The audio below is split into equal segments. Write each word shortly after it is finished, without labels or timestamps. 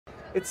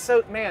It's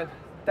so, man,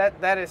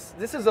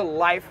 this is a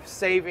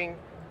life-saving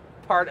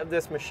part of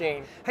this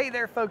machine. Hey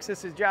there folks,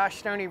 this is Josh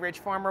Stoney, Ridge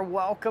Farmer.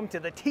 Welcome to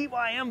the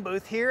TYM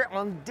booth here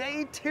on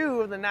day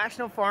 2 of the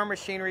National Farm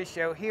Machinery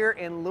Show here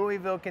in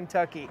Louisville,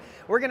 Kentucky.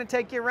 We're gonna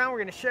take you around, we're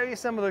gonna show you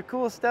some of the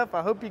cool stuff.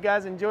 I hope you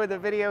guys enjoyed the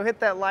video.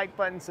 Hit that like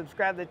button,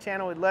 subscribe to the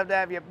channel. We'd love to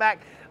have you back.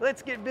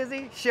 Let's get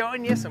busy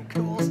showing you some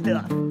cool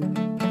stuff.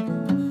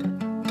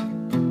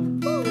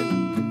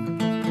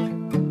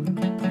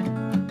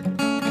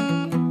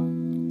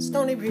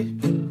 Stoney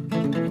Ridge,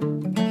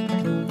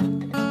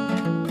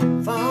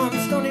 Farm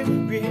Stoney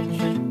Ridge,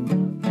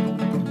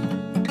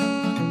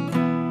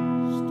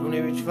 Stoney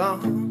Ridge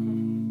Farm.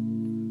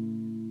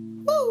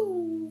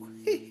 Woo!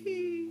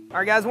 All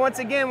right guys, once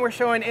again we're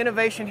showing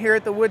innovation here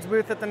at the Woods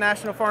booth at the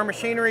National Farm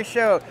Machinery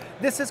Show.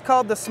 This is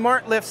called the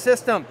Smart Lift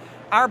System.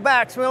 Our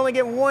backs, we only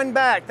get one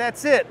back,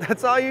 that's it,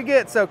 that's all you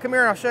get. So come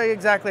here and I'll show you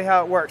exactly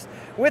how it works.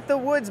 With the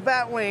Woods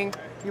Batwing,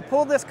 you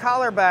pull this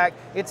collar back,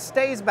 it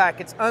stays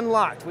back, it's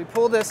unlocked. We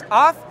pull this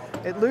off,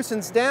 it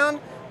loosens down.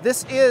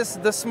 This is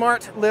the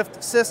Smart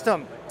Lift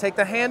System. Take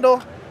the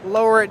handle,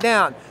 lower it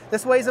down.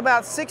 This weighs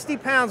about 60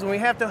 pounds. When we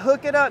have to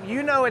hook it up,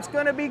 you know it's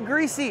gonna be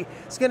greasy,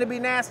 it's gonna be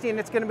nasty, and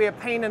it's gonna be a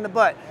pain in the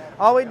butt.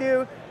 All we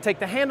do, take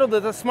the handle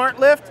to the Smart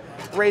Lift,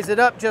 raise it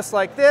up just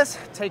like this,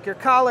 take your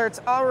collar, it's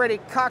already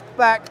cocked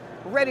back,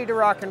 ready to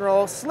rock and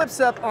roll, slips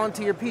up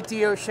onto your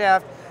PTO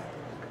shaft,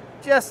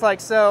 just like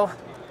so.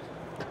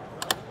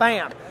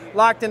 Bam,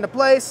 locked into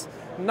place,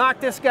 knock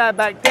this guy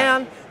back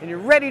down, and you're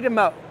ready to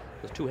mow.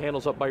 Those two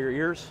handles up by your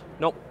ears.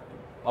 Nope,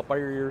 up by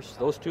your ears.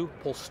 Those two,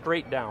 pull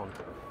straight down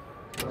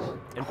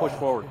and push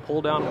forward.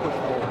 Pull down and push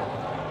forward.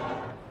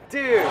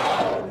 Dude,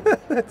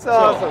 that's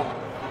awesome.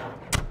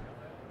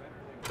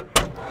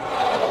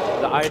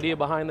 The idea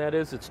behind that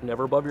is it's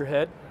never above your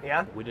head.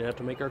 Yeah. We didn't have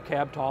to make our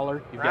cab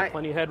taller. You've Right. got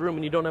plenty of headroom,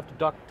 and you don't have to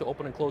duck to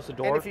open and close the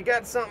door. And if you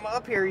got something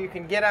up here, you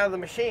can get out of the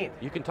machine.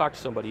 You can talk to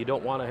somebody. You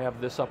don't want to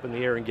have this up in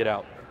the air and get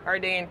out. All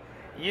right, Dean,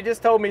 you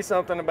just told me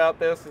something about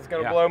this. It's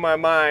going to Yeah. blow my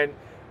mind.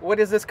 What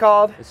is this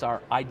called? It's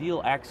our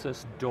ideal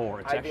access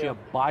door. It's actually Ideal.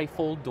 a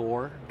bifold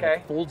door Okay.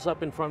 that folds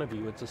up in front of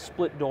you. It's a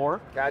split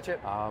door. Gotcha.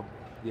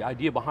 The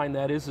idea behind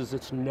that is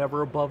it's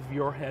never above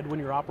your head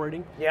when you're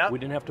operating. Yeah. We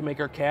didn't have to make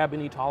our cab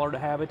any taller to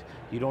have it.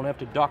 You don't have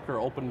to duck or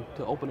open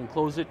and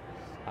close it.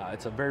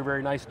 It's a very,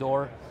 very nice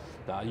door.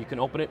 You can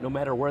open it no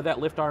matter where that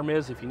lift arm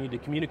is. If you need to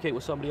communicate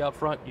with somebody out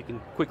front, you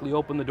can quickly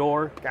open the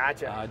door.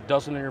 Gotcha. It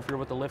doesn't interfere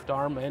with the lift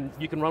arm, and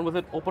you can run with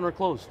it open or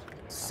closed. Very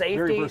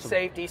Safety, versatile.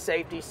 safety,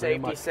 safety, Very safety,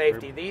 much.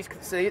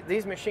 safety.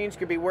 These machines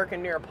could be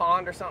working near a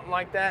pond or something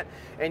like that,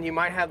 and you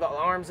might have the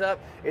arms up.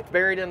 It's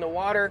buried in the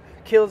water,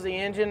 kills the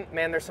engine.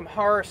 Man, there's some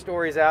horror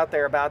stories out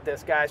there about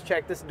this, guys.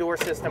 Check this door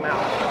system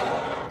out.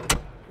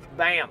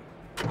 Bam.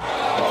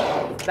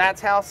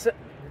 That's how.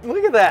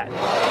 Look at that.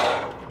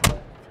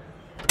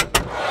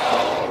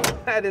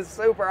 That is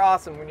super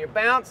awesome. When you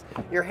bounce,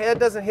 your head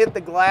doesn't hit the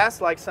glass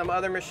like some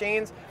other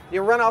machines.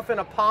 You run off in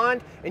a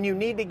pond and you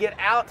need to get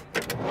out.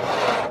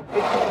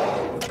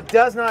 It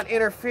does not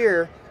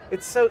interfere.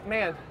 It's so,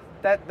 man,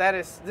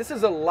 this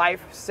is a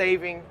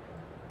life-saving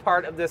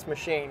part of this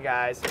machine,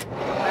 guys.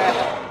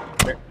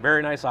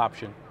 Very nice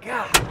option.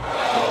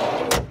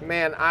 God,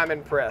 man, I'm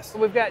impressed.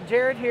 We've got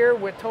Jared here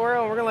with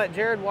Toro, and we're gonna let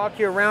Jared walk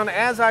you around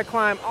as I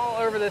climb all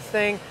over this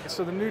thing.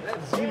 So the new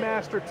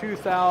Z-Master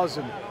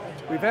 2000.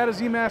 We've had a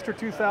Z-Master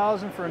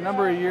 2000 for a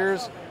number of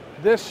years.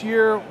 This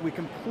year, we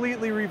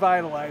completely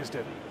revitalized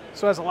it.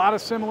 So it has a lot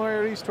of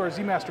similarities to our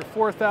Z-Master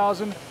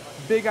 4000,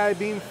 big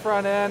I-beam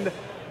front end,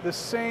 the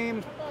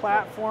same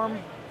platform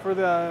for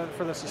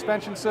the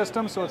suspension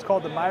system, so it's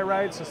called the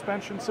MyRide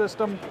suspension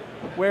system,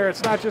 where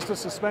it's not just a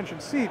suspension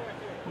seat,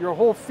 your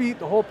whole feet,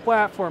 the whole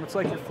platform, it's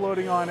like you're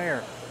floating on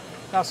air.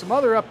 Now some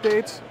other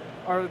updates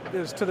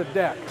is to the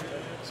deck.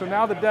 So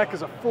now the deck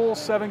is a full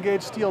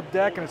 7-gauge steel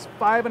deck, and it's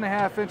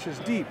 5.5 inches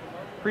deep.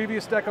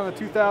 Previous deck on the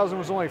 2000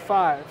 was only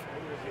 5.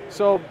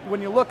 So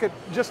when you look at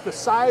just the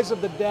size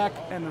of the deck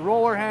and the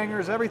roller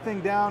hangers,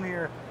 everything down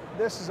here,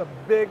 this is a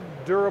big,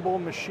 durable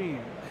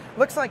machine.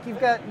 Looks like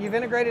you've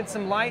integrated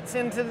some lights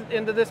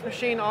into this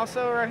machine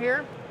also right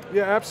here.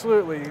 Yeah,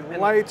 absolutely.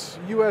 Lights,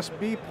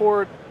 USB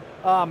port.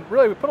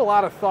 Really, we put a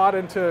lot of thought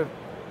into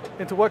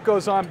what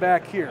goes on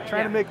back here.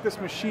 Trying to make this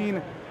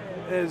machine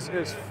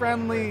as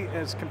friendly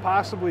as can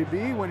possibly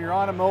be when you're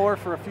on a mower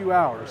for a few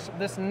hours.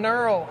 This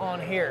knurl on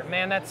here,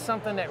 man, that's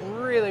something that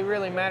really,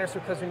 really matters,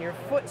 because when your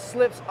foot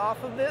slips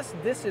off of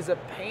this is a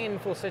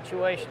painful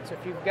situation. So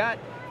if you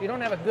don't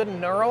have a good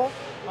knurl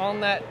on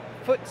that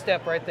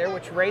footstep right there,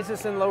 which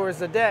raises and lowers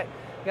the deck,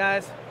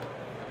 guys,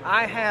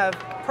 I have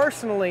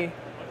personally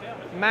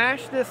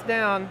mashed this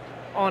down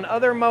on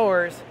other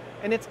mowers,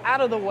 and it's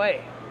out of the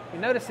way. You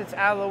notice it's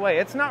out of the way.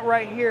 It's not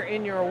right here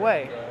in your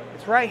way.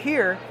 It's right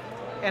here,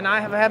 and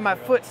I have had my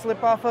foot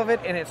slip off of it,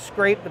 and it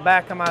scraped the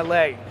back of my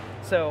leg.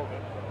 So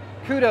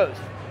kudos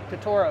to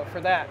Toro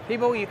for that.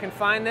 People, you can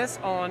find this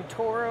on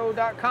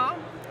TORO.com.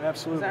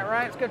 Absolutely. Is that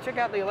right? Let's go check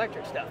out the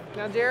electric stuff.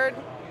 Now, Jared,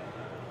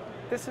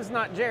 this is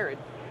not Jared.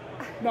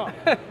 No,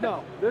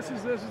 no. This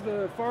is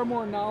the far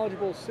more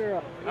knowledgeable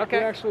Sarah. Okay.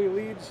 Who actually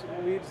leads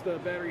the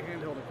battery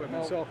handheld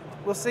equipment. So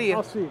we'll see you.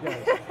 I'll see you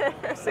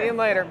guys. See you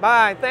later.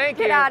 Bye. Thank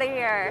you. Get out of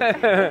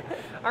here.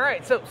 All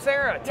right. So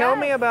Sarah, tell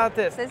me about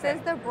this. This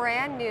is the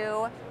brand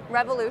new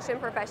Revolution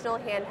professional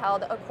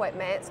handheld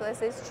equipment. So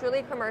this is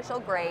truly commercial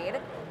grade.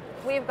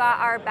 We've got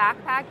our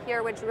backpack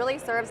here, which really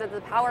serves as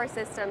the power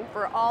system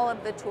for all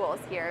of the tools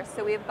here.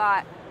 So we've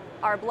got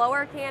our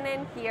blower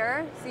cannon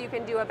here, so you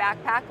can do a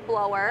backpack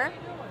blower.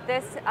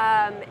 This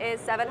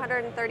is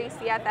 730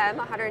 CFM,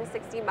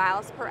 160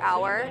 miles per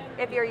hour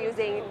if you're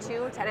using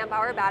two 10 amp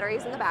hour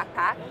batteries in the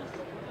backpack.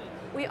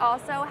 We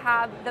also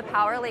have the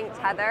PowerLink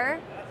tether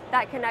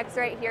that connects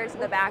right here to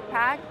the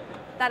backpack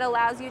that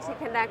allows you to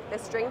connect the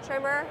string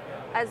trimmer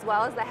as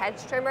well as the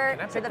hedge trimmer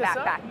to the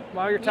backpack.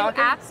 While you're talking?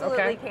 You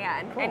absolutely Okay.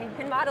 can, Cool. and you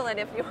can model it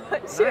if you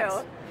want to.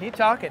 Nice. Keep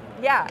talking.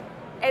 Yeah,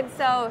 and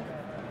so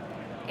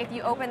if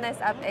you open this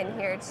up in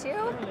here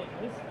too,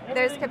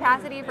 there's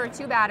capacity for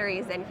 2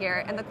 batteries in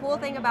here. And the cool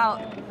thing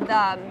about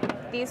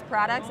these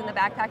products and the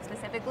backpack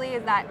specifically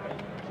is that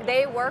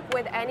they work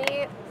with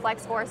any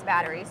flex force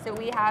battery. So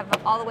we have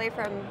all the way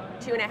from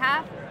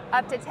 2.5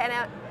 up to 10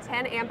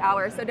 amp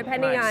hours. So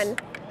depending on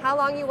how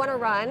long you want to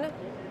run,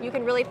 you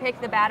can really pick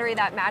the battery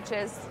that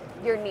matches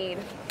your need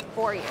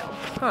for you.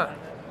 Huh.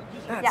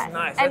 That's Yes.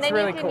 nice. And That's then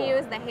really you can cool.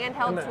 use the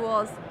handheld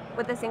tools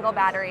with a single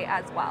battery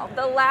as well.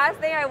 The last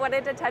thing I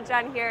wanted to touch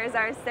on here is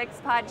our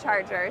 6-pod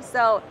charger.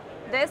 So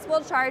this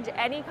will charge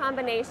any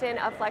combination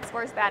of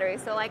FlexForce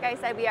batteries. So like I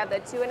said, we have the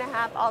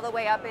 2.5 all the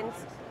way up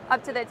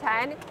to the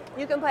 10.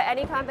 You can put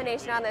any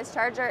combination on this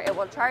charger, it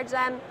will charge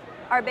them.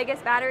 Our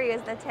biggest battery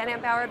is the 10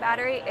 amp hour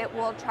battery. It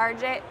will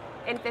charge it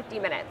in 50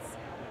 minutes.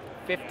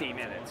 50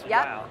 minutes.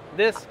 Yep. Wow.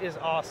 This is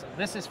awesome.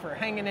 This is for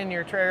hanging in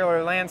your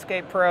trailer,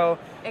 Landscape Pro,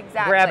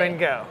 Exactly. grab and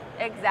go,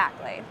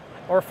 Exactly.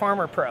 or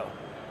Farmer Pro.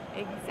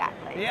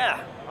 Exactly.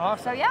 Yeah.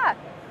 Awesome. So yeah,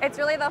 it's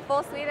really the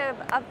full suite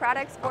of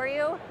products for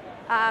you.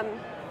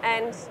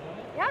 And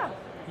yeah.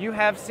 You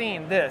have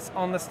seen this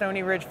on the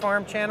Stoney Ridge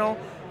Farm channel,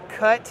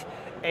 cut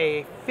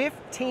a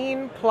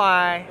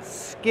 15-ply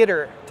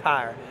skidder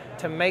tire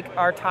to make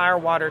our tire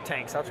water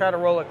tanks. I'll try to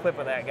roll a clip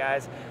of that,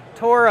 guys.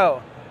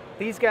 TORO,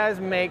 these guys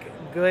make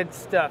good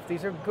stuff.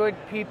 These are good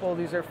people.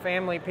 These are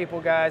family people,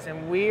 guys,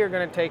 and we are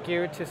going to take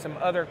you to some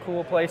other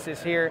cool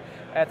places here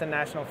at the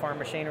National Farm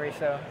Machinery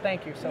Show.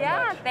 Thank you so much.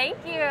 Yeah, thank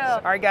you.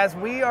 All right, guys,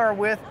 we are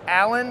with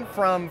Alan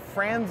from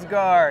Friends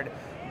Guard.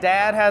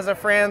 Dad has a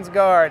Friends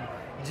Guard.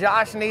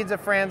 Josh needs a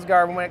Friends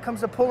Guard. When it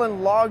comes to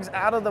pulling logs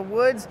out of the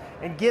woods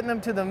and getting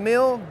them to the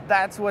mill,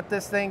 that's what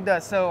this thing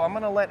does. So I'm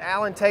gonna let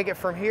Alan take it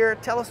from here.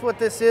 Tell us what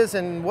this is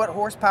and what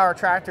horsepower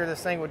tractor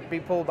this thing would be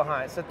pulled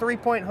behind. It's a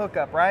 3-point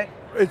hookup, right?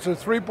 It's a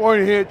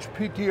 3-point hitch,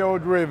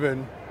 PTO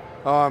driven.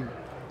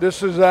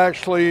 This is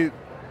actually,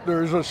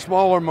 there's a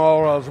smaller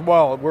model as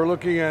well. We're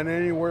looking at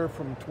anywhere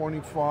from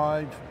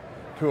 25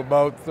 to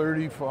about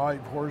 35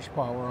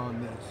 horsepower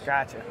on this.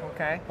 Gotcha,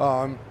 okay.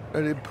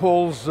 And it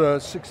pulls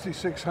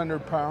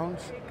 6,600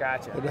 pounds.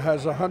 Gotcha. It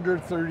has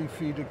 130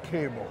 feet of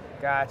cable.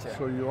 Gotcha.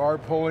 So you are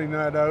pulling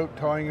that out,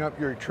 tying up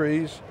your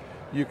trees.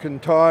 You can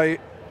tie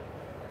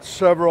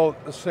several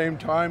at the same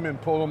time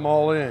and pull them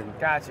all in.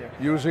 Gotcha.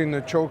 Using the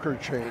choker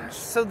chains.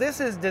 So this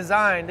is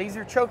designed, these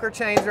are choker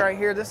chains right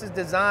here. This is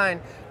designed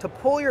to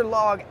pull your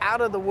log out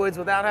of the woods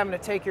without having to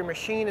take your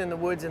machine in the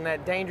woods in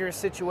that dangerous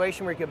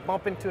situation where you could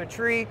bump into a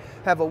tree,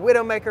 have a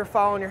widowmaker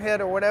fall on your head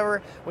or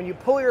whatever. When you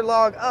pull your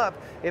log up,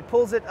 it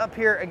pulls it up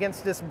here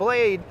against this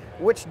blade,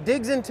 which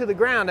digs into the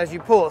ground as you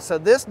pull. So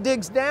this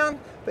digs down,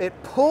 it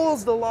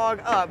pulls the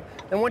log up,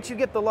 and once you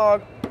get the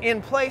log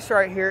in place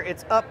right here,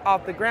 it's up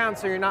off the ground,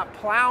 so you're not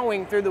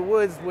plowing through the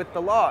woods with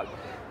the log.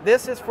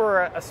 This is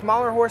for a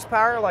smaller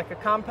horsepower, like a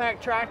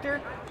compact tractor.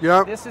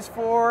 Yep. This is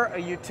for a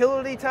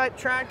utility type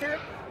tractor,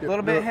 a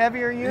little bit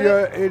heavier unit.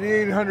 Yeah, an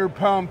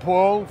 800-pound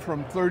pull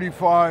from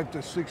 35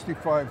 to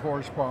 65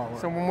 horsepower.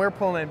 So when we're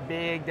pulling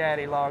big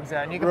daddy logs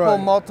out, and you can pull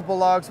multiple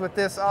logs with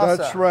this also.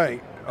 That's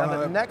right. Now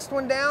the next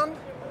one down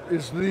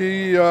is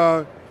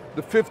the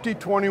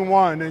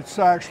 5021. It's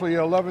actually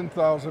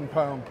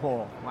 11,000-pound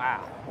pull.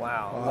 Wow,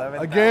 wow.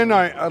 11,000. Again,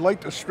 I'd like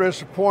to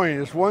stress a point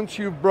is once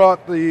you've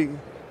brought the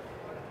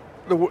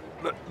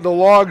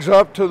logs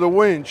up to the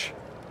winch,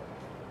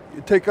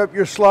 you take up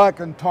your slack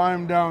and tie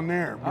them down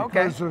there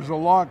because there's a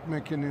lock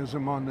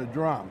mechanism on the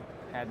drum.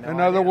 In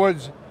other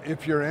words,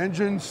 if your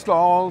engine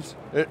stalls,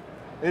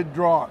 it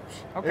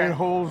drops. It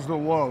holds the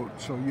load,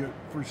 so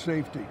for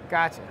safety.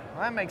 Gotcha.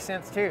 Well, that makes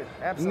sense too.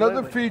 Absolutely.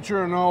 Another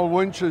feature in all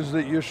winches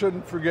that you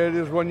shouldn't forget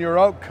is when you're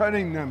out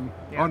cutting them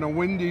on a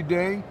windy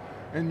day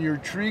and your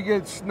tree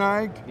gets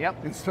snagged,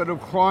 instead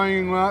of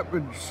clawing up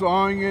and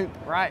sawing it,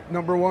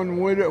 number one,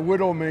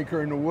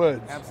 widowmaker in the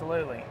woods.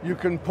 Absolutely. You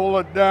can pull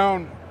it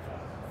down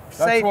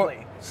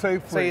safely.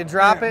 Safely. So you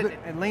drop it,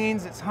 it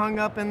leans, it's hung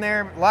up in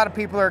there. A lot of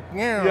people are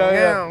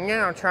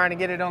trying to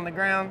get it on the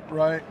ground.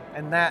 Right.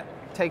 And that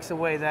takes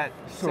away that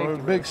safety. So a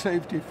big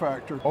safety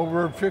factor.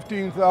 Over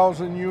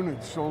 15,000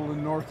 units sold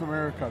in North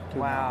America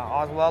today.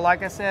 Wow. Well,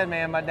 like I said,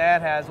 man, my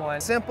dad has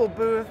one. Simple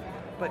booth,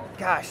 but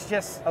gosh,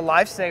 just a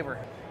lifesaver.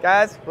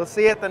 Guys, we'll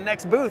see you at the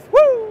next booth.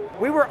 Woo!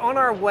 We were on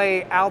our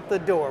way out the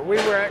door. We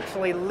were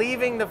actually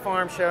leaving the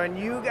farm show, and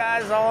you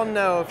guys all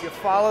know, if you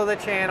follow the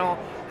channel,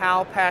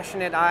 how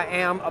passionate I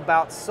am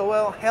about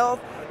soil health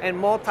and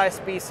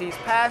multi-species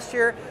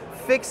pasture,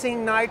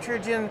 fixing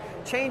nitrogen,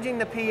 changing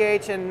the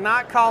pH, and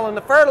not calling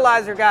the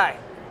fertilizer guy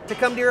to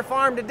come to your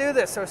farm to do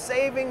this. So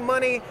saving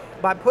money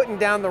by putting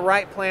down the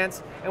right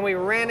plants. And we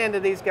ran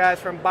into these guys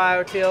from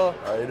BioTil.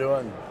 How you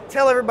doing?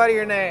 Tell everybody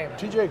your name.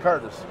 TJ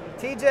Curtis.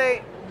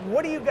 TJ,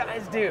 what do you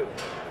guys do?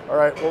 All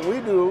right, what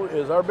we do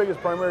is our biggest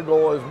primary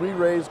goal is we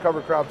raise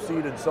cover crop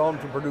seed and sell them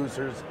to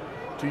producers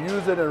to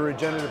use it in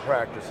regenerative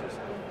practices.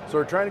 So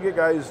we're trying to get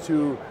guys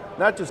to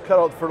not just cut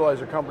out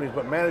fertilizer companies,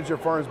 but manage their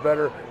farms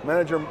better,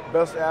 manage our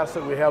best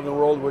asset we have in the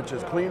world, which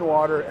is clean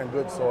water and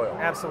good soil.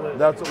 Absolutely.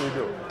 That's what we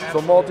do.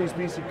 Absolutely. So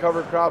multi-species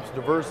cover crops,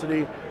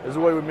 diversity is the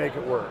way we make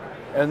it work.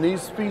 And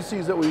these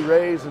species that we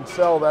raise and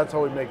sell, that's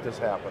how we make this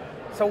happen.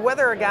 So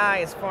whether a guy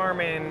is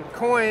farming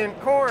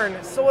corn,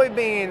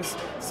 soybeans,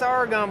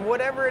 sorghum,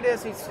 whatever it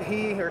is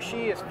he or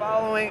she is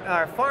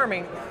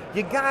farming,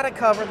 you gotta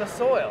cover the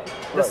soil.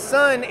 The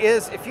sun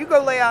is, if you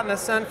go lay out in the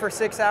sun for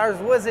 6 hours,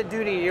 what does it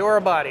do to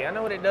your body? I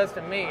know what it does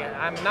to me.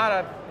 I'm not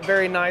a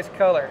very nice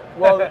color.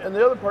 Well, and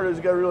the other part is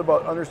you gotta really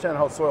understand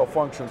how soil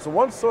functions. So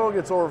once soil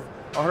gets over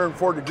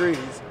 104 degrees,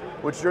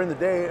 which during the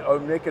day, a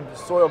naked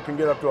soil can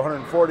get up to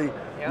 140,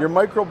 your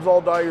microbes all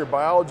die, your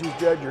biology's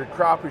dead, your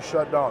crop is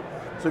shut down.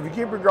 So if you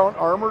keep your ground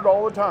armored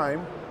all the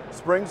time,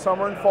 spring,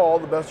 summer, and fall,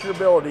 the best of your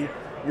ability,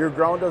 your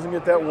ground doesn't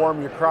get that warm,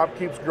 your crop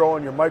keeps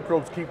growing, your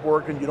microbes keep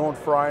working, you don't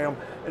fry them,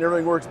 and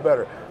everything works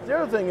better. The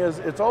other thing is,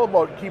 it's all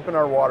about keeping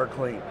our water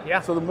clean.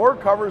 Yeah. So the more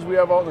covers we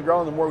have out in the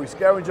ground, the more we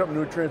scavenge up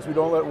nutrients, we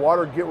don't let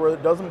water get where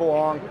it doesn't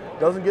belong,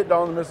 doesn't get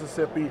down the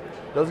Mississippi,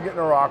 doesn't get in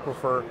our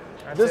aquifer.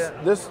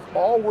 This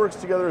all works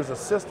together as a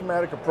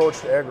systematic approach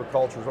to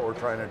agriculture is what we're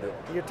trying to do.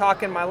 You're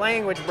talking my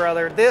language,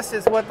 brother. This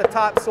is what the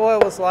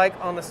topsoil was like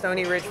on the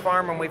Stoney Ridge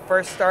farm when we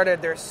first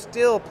started. There's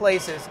still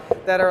places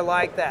that are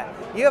like that.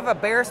 You have a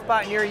bare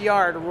spot in your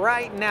yard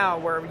right now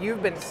where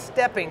you've been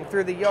stepping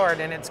through the yard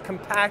and it's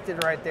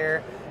compacted right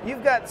there.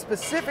 You've got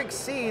specific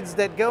seeds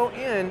that go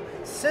in,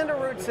 send a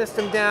root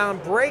system down,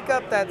 break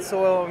up that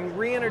soil, and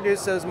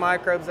reintroduce those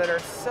microbes that are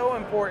so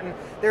important.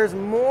 There's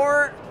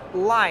more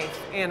life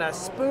in a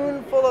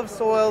spoonful of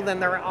soil than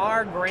there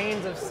are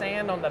grains of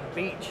sand on the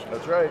beach.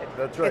 That's right,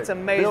 that's right. It's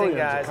amazing,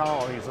 guys. Billions of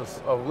colonies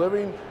of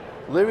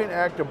living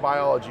active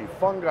biology,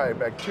 fungi,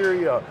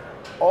 bacteria,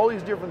 all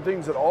these different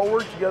things that all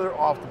work together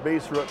off the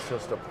base root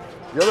system.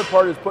 The other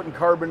part is putting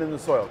carbon in the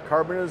soil.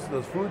 Carbon is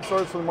the food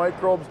source for the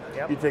microbes.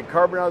 You take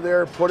carbon out of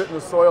there, put it in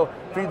the soil,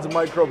 feeds the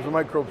microbes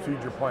feed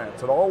your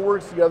plants. It all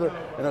works together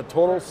in a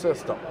total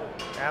system.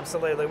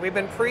 Absolutely. We've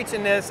been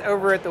preaching this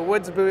over at the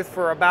Woods booth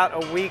for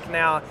about a week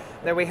now,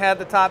 that we had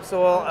the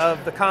topsoil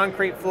of the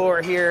concrete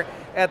floor here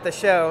at the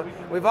show.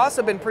 We've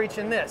also been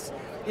preaching this.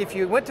 If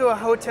you went to a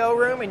hotel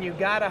room and you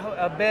got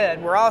a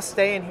bed, we're all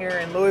staying here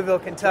in Louisville,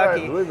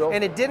 Kentucky,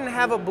 and it didn't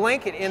have a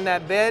blanket in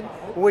that bed,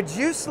 would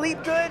you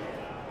sleep good?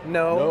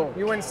 No,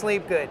 you wouldn't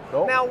sleep good.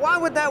 Now, why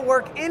would that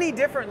work any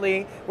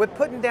differently with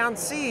putting down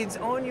seeds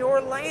on your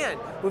land?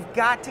 We've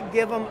got to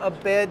give them a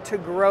bed to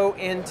grow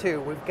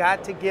into. We've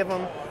got to give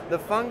them the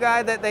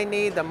fungi that they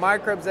need, the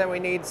microbes that we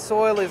need.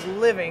 Soil is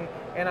living,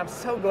 and I'm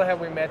so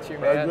glad we met you,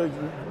 man.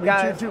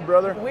 Me too,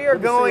 brother. We are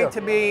going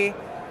to be,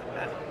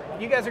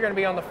 you guys are going to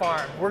be on the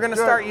farm. We're going to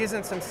start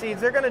using some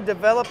seeds. They're going to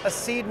develop a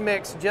seed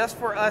mix just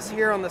for us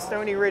here on the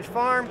Stoney Ridge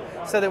farm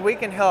so that we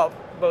can help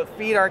both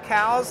feed our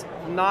cows,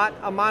 not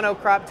a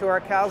monocrop to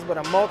our cows, but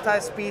a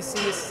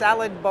multi-species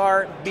salad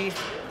bar beef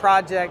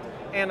project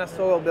and a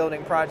soil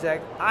building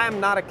project. I am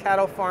not a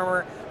cattle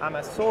farmer. I'm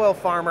a soil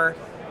farmer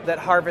that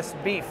harvests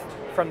beef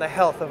from the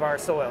health of our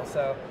soil.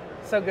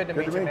 So good to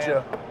meet you,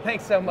 man.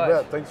 Thanks so much.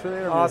 Yeah, thanks for the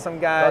interview. Awesome,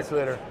 guys. Talk to you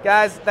later.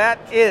 Guys, that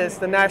is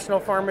the National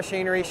Farm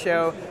Machinery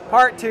Show,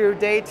 Part 2,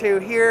 Day 2,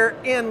 here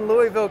in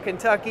Louisville,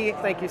 Kentucky.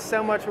 Thank you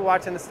so much for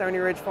watching the Stoney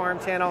Ridge Farm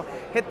channel.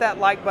 Hit that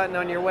like button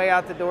on your way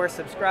out the door,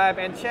 subscribe,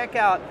 and check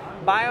out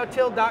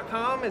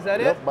biotil.com. Is that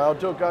it? Yep,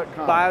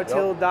 biotil.com.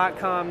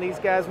 Biotil.com. These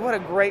guys, what a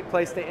great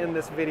place to end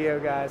this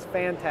video, guys.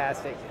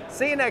 Fantastic.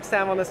 See you next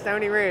time on the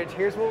Stoney Ridge.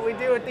 Here's what we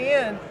do at the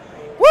end.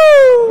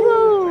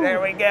 Woo!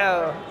 There we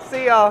go.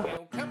 See y'all.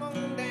 Come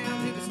on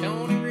down to the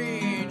Stoney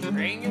Ridge.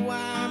 Bring your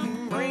wife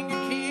and bring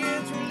your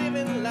kids. We're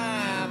living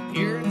life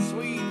pure and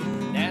sweet.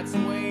 That's the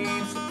way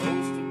it's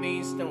supposed to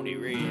be, Stoney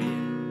Ridge.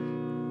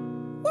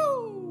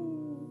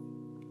 Woo!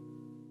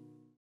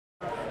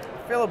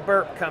 Feel a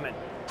burp coming.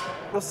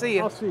 We'll see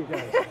you. I'll see you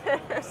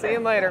guys. See you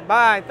later.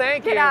 Bye.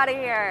 Thank you. Get out of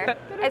here.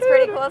 It's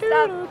pretty cool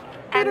stuff.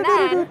 And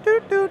then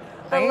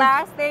the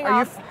last thing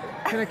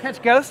can I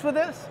catch ghosts with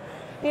this?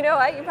 You know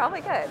what? You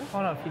probably could.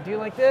 Hold on, if you do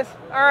like this.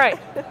 All right.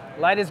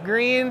 Light is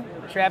green,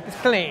 trap is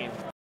clean.